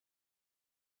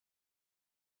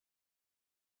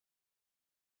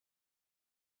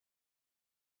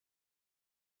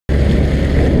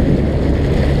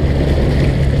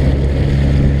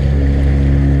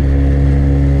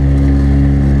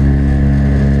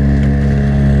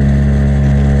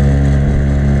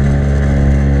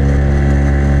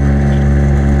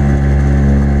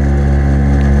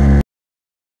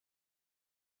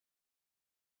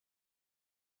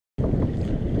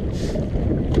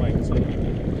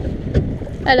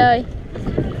Hello.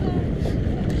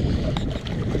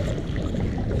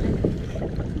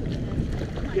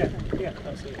 Yeah,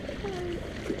 absolutely.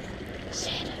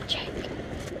 Say hello, Jake.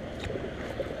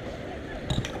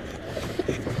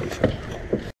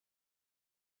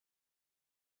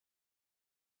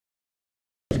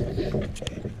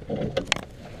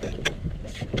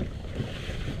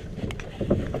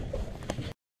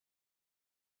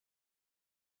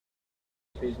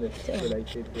 Business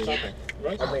related, really.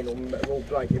 Right. I mean, or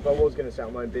like if I was going to set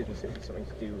up my own business, it'd be something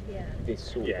to do with this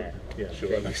sort of. Yeah, sure,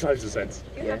 that makes loads of sense.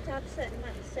 Do you have to have a certain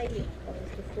amount of sailing hours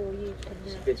before you can...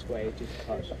 This way, it just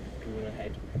touch going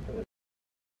ahead.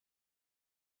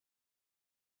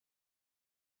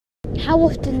 How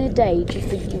often a day do you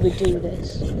think you would do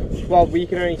this? Well, we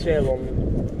can only sail on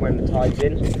when the tide's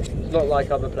in. It's not like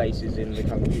other places in the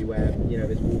country where, you know,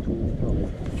 there's water all the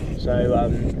time. So,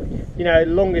 you know,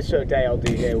 the longest sort of day I'll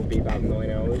do here will be about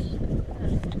 9 hours,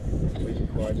 which is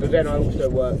fine. But then I also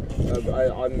work,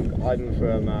 I'm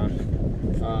from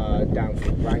down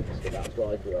from Lancaster, that's where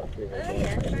I grew up.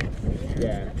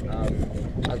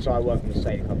 And so I work on the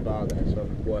sailing club bar there, so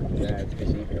I'm working there this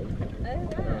evening.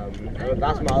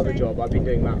 That's my other job. I've been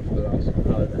doing that for the last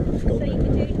So you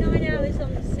can do 9 hours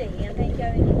on the sea and then go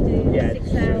and do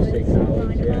 6 hours, 6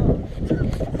 hours, yeah.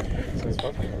 Sounds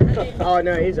fun. Oh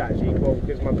no, it is actually. Well,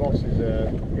 because my boss is a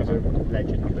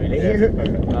legend, really.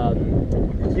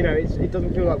 You know, it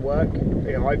doesn't feel like work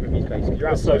in either of these places. You're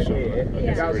outside here.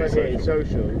 You're outside here, it's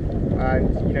social,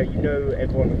 and you know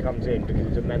everyone that comes in because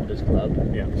it's a members club.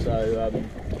 Yeah. So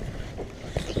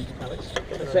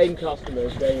the same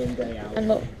customers day in day out. And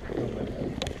look.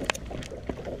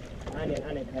 And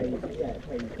it pays. Yeah, it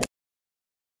pays.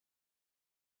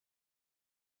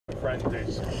 A friend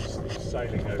who's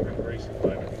sailing over in Greece at the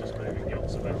moment, just moving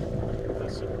yachts about.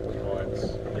 There's some clients. I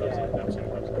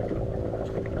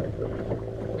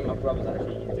think my brother's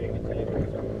actually doing a delivery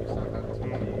from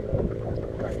Southampton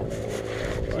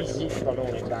to he's gone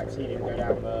all his acts. He didn't go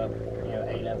down the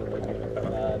A-level route.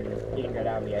 He didn't go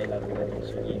down the A-level route,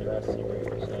 so university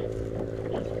route. So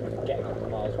he's getting up to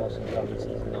Mars whilst he's done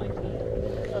season 19.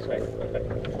 Okay.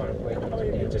 Trying to break into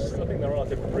I think there are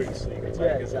different routes that you can take.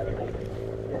 Yeah, exactly.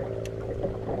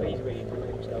 But he's really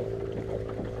enjoying himself.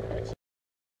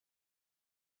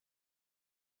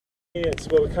 Yeah, it's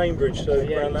Cambridge, so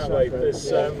around that way. There's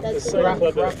sailing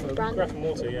club at Grafton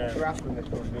Water, yeah. Grafton, this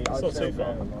one. It's not too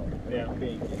far. Yeah.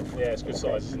 Big. Yeah, it's good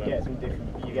size, isn't it?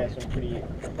 You get some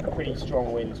pretty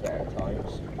strong winds there at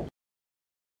times.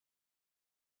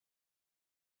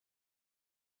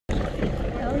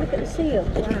 Oh, look at the seal.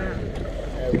 Wow.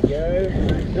 There we go.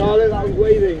 No, look, I was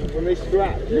waving when they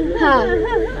scratched. Look at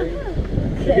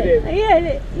him.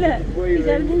 Yeah, look. He's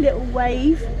having a little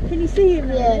wave. Can you see him?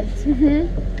 Yes.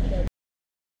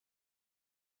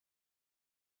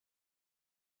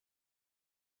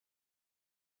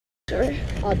 Sorry,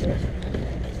 I'll do it.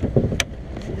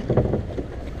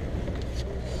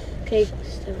 Okay.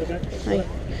 Hi.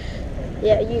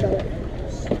 Yeah, you got it.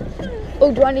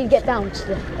 Oh, do I need to get down to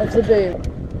the boom?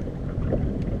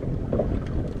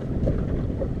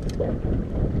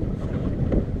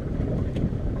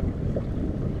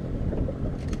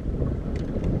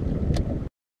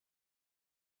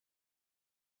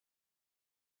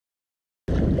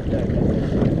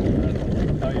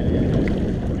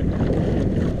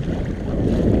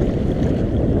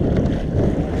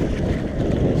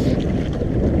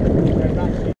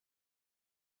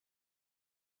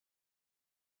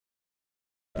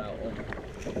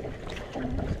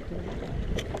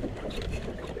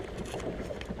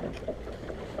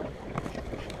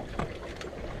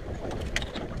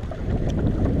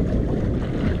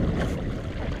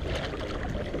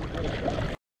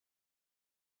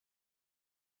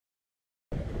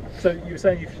 So you were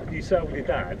saying you sail with your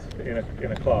dad in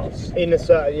a class? I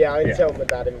sail with my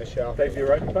dad in the shop. They have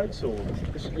your own boats or?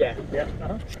 Yeah. Yeah.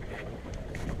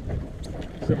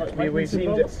 Is there much We've maintenance seen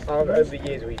involved? that over the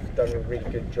years we've done a really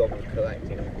good job of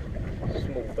collecting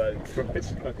small boats. From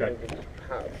bits? Okay.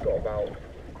 We've got about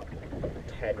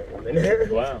 10 at the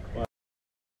minute. Wow.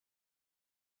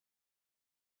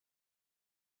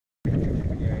 You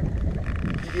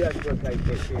do have to play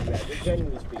bits here and there, but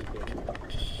generally speaking,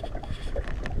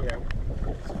 you know.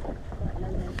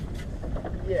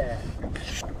 Yeah.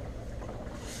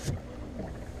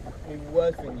 I mean, the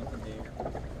worst thing you can do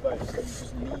with boats is you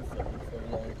just leave them for a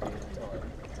long period of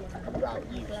time without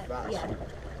use.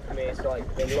 I mean, it's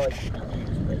like they like to be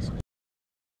used basically.